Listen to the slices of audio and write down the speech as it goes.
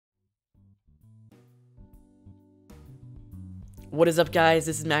What is up, guys?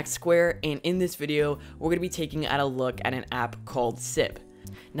 This is Max Square, and in this video we're going to be taking a look at an app called Sip.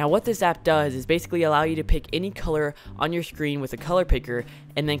 Now what this app does is basically allow you to pick any color on your screen with a color picker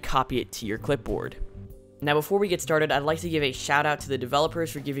and then copy it to your clipboard. Now before we get started, I'd like to give a shout out to the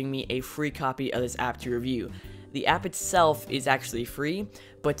developers for giving me a free copy of this app to review. The app itself is actually free,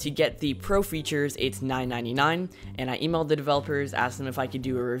 but to get the pro features, it's $9.99, and I emailed the developers, asked them if I could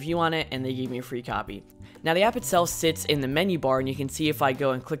do a review on it, and they gave me a free copy. Now the app itself sits in the menu bar, and you can see if I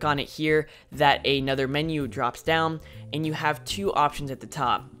go and click on it here that another menu drops down, and you have two options at the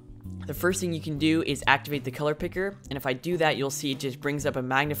top. The first thing you can do is activate the color picker, and if I do that, you'll see it just brings up a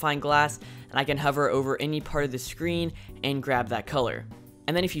magnifying glass, and I can hover over any part of the screen and grab that color.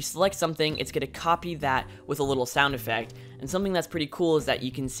 And then if you select something, it's going to copy that with a little sound effect. And something that's pretty cool is that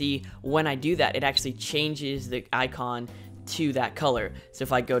you can see when I do that, it actually changes the icon to that color. So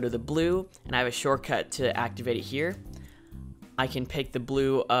if I go to the blue and I have a shortcut to activate it here, I can pick the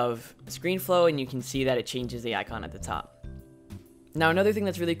blue of ScreenFlow and you can see that it changes the icon at the top. Now another thing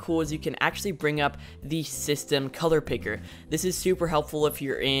that's really cool is you can actually bring up the system color picker. This is super helpful if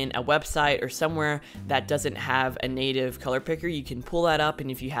you're in a website or somewhere that doesn't have a native color picker. You can pull that up, and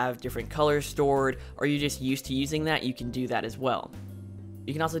if you have different colors stored or you're just used to using that, you can do that as well.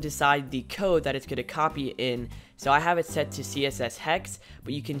 You can also decide the code that it's going to copy in. So I have it set to CSS hex,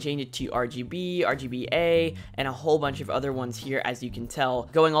 but you can change it to RGB, RGBA, and a whole bunch of other ones here, as you can tell,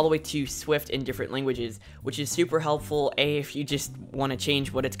 going all the way to Swift in different languages, which is super helpful, if you just want to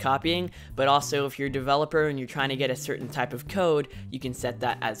change what it's copying, but also if you're a developer and you're trying to get a certain type of code, you can set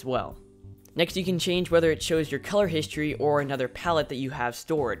that as well. Next, you can change whether it shows your color history or another palette that you have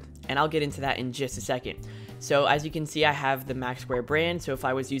stored, and I'll get into that in just a second. So as you can see, I have the Max Square brand, so if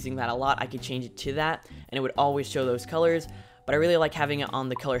I was using that a lot, I could change it to that, and it would always show those colors, but I really like having it on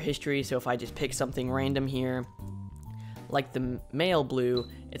the color history, so if I just pick something random here, like the male blue,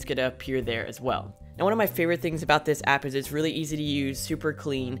 it's going to appear there as well. Now one of my favorite things about this app is it's really easy to use, super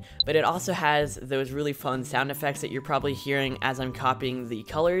clean, but it also has those really fun sound effects that you're probably hearing as I'm copying the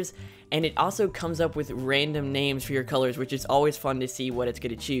colors, and it also comes up with random names for your colors, which is always fun to see what it's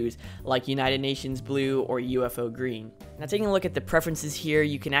going to choose, like United Nations blue or UFO green. Now taking a look at the preferences here,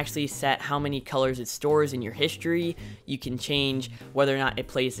 you can actually set how many colors it stores in your history. You can change whether or not it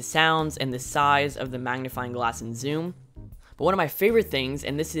plays the sounds and the size of the magnifying glass and zoom. But one of my favorite things,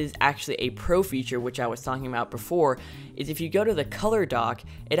 and this is actually a pro feature which I was talking about before, is if you go to the color dock,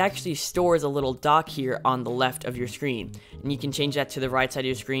 it actually stores a little dock here on the left of your screen. And you can change that to the right side of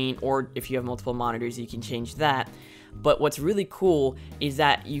your screen, or if you have multiple monitors, you can change that. But what's really cool is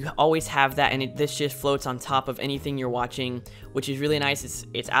that you always have that, and this just floats on top of anything you're watching, which is really nice.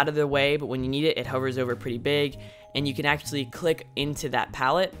 It's out of the way, but when you need it, it hovers over pretty big, and you can actually click into that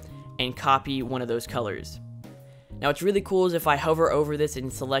palette and copy one of those colors. Now what's really cool is if I hover over this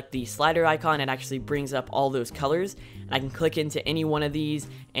and select the slider icon, it actually brings up all those colors, and I can click into any one of these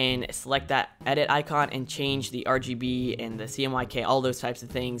and select that edit icon and change the RGB and the CMYK, all those types of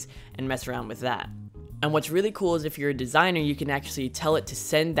things, and mess around with that. And what's really cool is if you're a designer, you can actually tell it to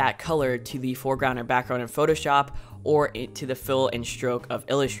send that color to the foreground or background in Photoshop, or to the fill and stroke of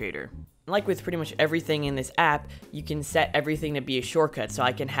Illustrator. Like with pretty much everything in this app, you can set everything to be a shortcut, so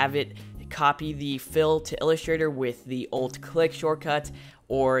I can have it copy the fill to Illustrator with the Alt-click shortcut,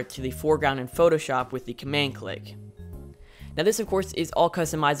 or to the foreground in Photoshop with the command click. Now this of course is all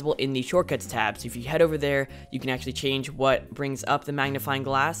customizable in the shortcuts tab, so if you head over there, you can actually change what brings up the magnifying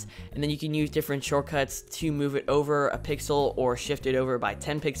glass, and then you can use different shortcuts to move it over a pixel or shift it over by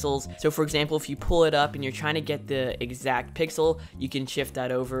 10 pixels. So for example, if you pull it up and you're trying to get the exact pixel, you can shift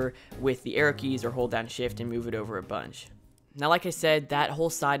that over with the arrow keys or hold down shift and move it over a bunch. Now like I said, that whole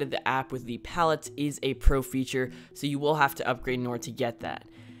side of the app with the palettes is a pro feature, so you will have to upgrade in order to get that.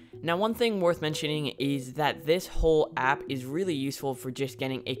 Now one thing worth mentioning is that this whole app is really useful for just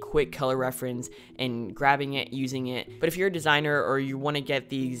getting a quick color reference and grabbing it, using it. But if you're a designer or you want to get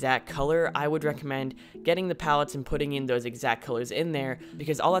the exact color, I would recommend getting the palettes and putting in those exact colors in there,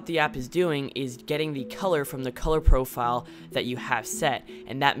 because all that the app is doing is getting the color from the color profile that you have set,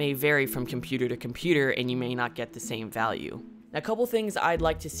 and that may vary from computer to computer and you may not get the same value. Now, a couple things I'd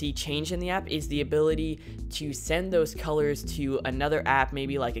like to see change in the app is the ability to send those colors to another app,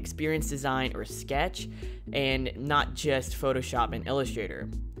 maybe like Experience Design or Sketch, and not just Photoshop and Illustrator.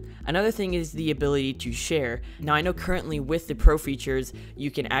 Another thing is the ability to share. Now I know currently with the pro features,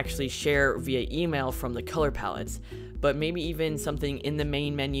 you can actually share via email from the color palettes, but maybe even something in the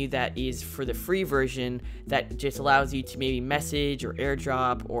main menu that is for the free version that just allows you to maybe message or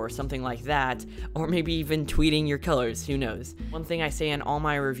airdrop or something like that, or maybe even tweeting your colors, who knows. One thing I say in all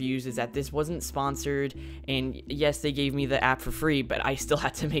my reviews is that this wasn't sponsored, and yes, they gave me the app for free, but I still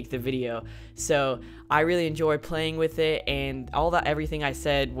had to make the video. So I really enjoyed playing with it, and everything I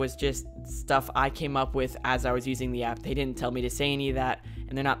said was just stuff I came up with as I was using the app. They didn't tell me to say any of that,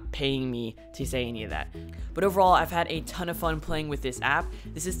 and they're not paying me to say any of that. But overall, I've had a ton of fun playing with this app.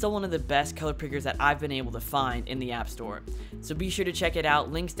 This is still one of the best color pickers that I've been able to find in the App Store. So be sure to check it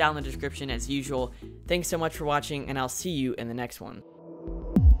out. Links down in the description as usual. Thanks so much for watching, and I'll see you in the next one.